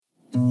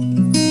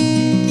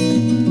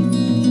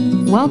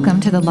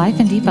Welcome to the Life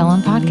in Deep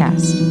Ellum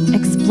podcast,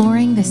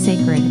 exploring the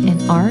sacred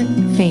in art,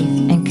 faith,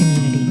 and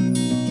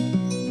community.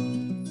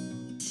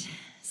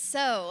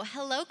 So,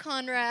 hello,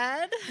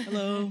 Conrad.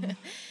 Hello.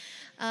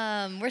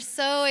 We're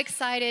so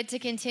excited to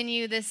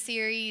continue this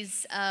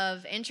series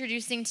of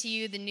introducing to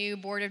you the new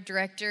board of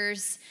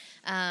directors.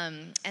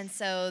 And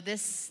so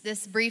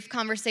this brief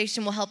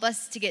conversation will help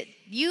us to get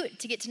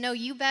to know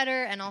you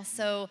better, and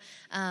also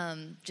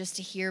just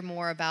to hear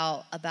more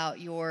about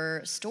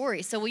your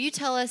story. So will you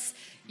tell us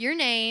your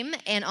name,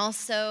 and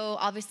also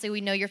obviously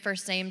we know your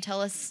first name.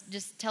 Tell us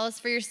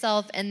for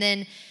yourself, and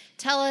then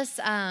tell us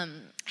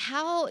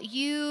how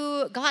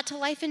you got to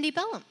Life in Deep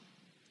Ellum.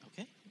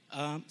 Okay.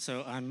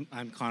 So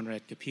I'm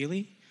Conrad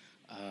Capili.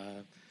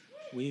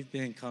 We've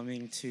been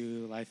coming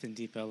to Life in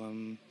Deep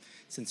Ellum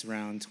since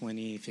around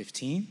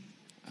 2015.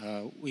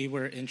 We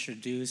were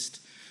introduced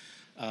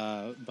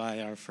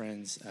by our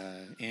friends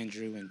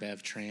Andrew and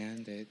Bev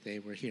Tran. They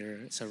were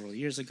here several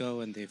years ago,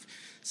 and they've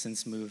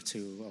since moved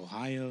to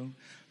Ohio.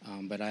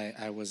 But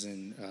I was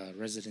in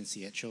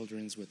residency at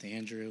Children's with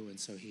Andrew, and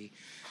so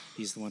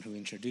he's the one who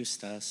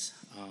introduced us.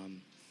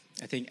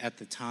 I think at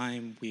the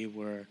time we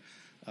were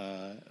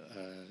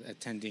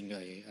attending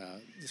a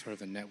sort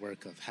of a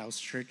network of house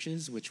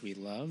churches, which we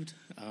loved,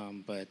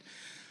 but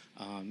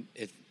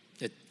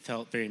it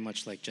felt very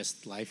much like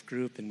just life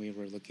group, and we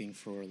were looking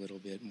for a little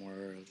bit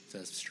more of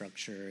the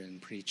structure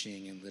and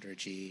preaching and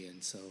liturgy,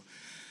 and so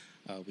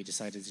we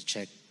decided to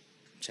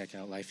check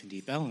out Life in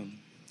Deep Ellum.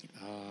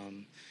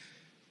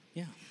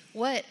 Yeah.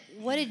 What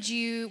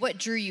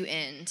drew you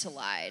in to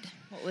Lied?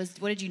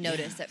 What did you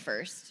notice at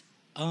first?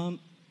 I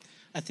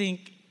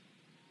think,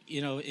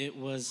 it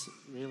was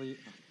really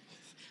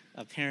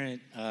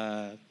apparent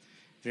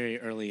very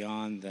early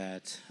on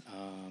that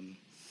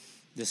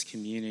this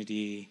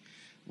community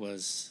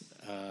was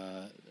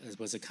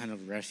a kind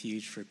of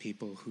refuge for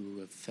people who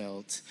have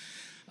felt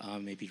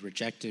maybe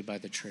rejected by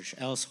the church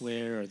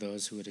elsewhere, or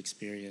those who had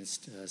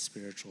experienced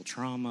spiritual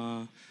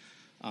trauma.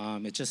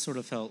 It just sort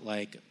of felt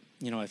like,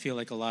 I feel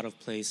like a lot of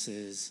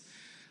places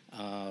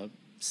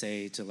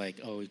say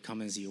to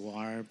come as you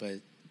are,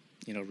 but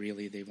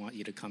really they want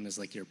you to come as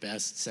your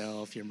best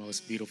self, your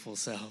most beautiful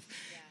self.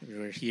 Yeah.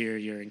 Where here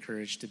you're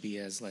encouraged to be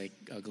as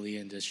ugly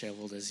and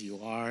disheveled as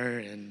you are,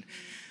 and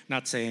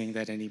not saying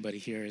that anybody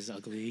here is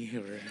ugly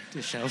or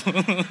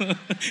disheveled,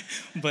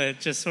 but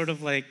just sort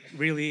of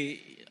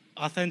really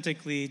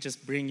authentically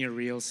just bring your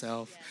real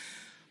self.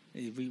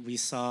 Yeah. We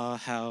saw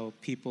how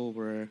people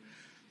were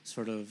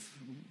sort of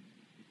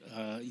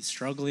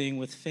struggling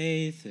with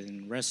faith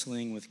and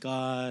wrestling with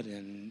God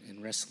and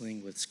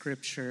wrestling with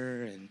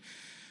Scripture, and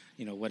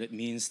what it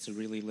means to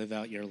really live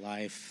out your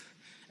life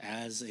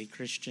as a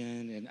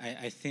Christian. And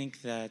I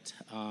think that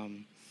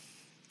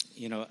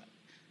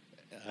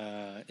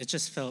it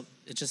just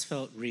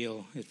felt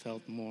real. It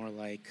felt more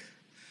like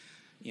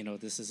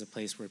this is a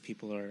place where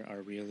people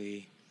are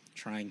really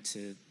trying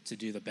to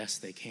do the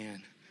best they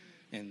can,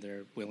 and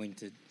they're willing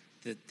to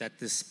that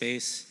this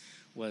space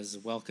was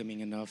welcoming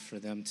enough for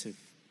them to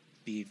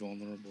be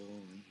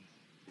vulnerable.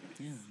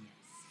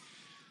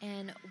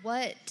 And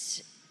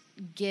what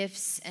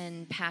gifts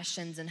and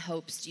passions and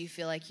hopes do you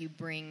feel like you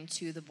bring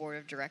to the board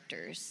of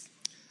directors?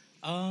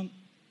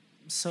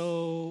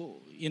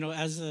 So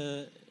as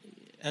a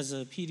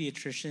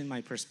pediatrician,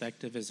 my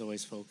perspective is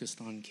always focused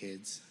on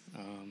kids.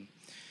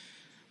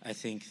 I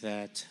think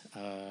that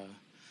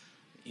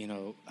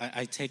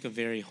I take a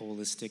very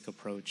holistic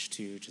approach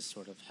to just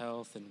sort of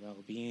health and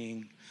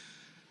well-being,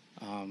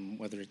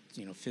 whether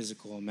it's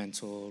physical,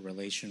 mental,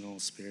 relational,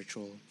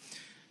 spiritual,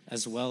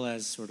 as well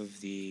as sort of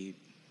the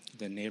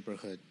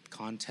neighborhood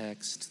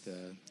context,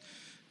 the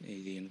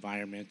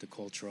environment, the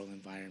cultural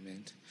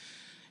environment.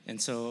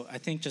 And so I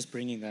think just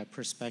bringing that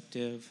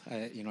perspective,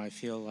 I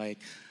feel like,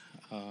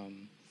 I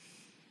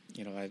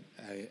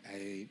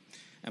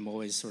am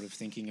always sort of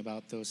thinking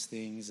about those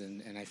things,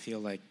 and I feel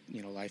like,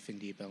 Life in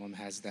Deep Ellum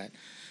has that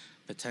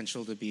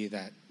potential to be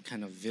that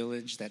kind of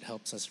village that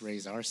helps us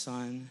raise our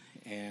son,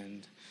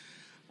 and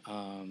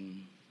I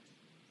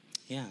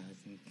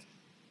think,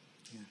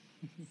 yeah.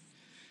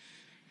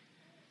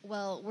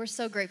 Well, we're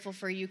so grateful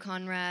for you,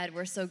 Conrad.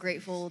 We're so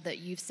grateful that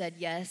you've said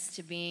yes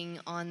to being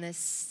on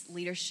this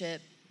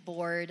leadership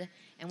board,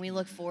 and we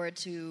look forward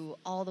to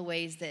all the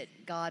ways that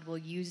God will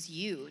use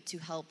you to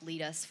help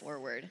lead us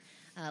forward.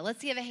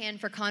 Let's give a hand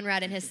for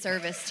Conrad and his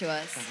service to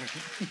us.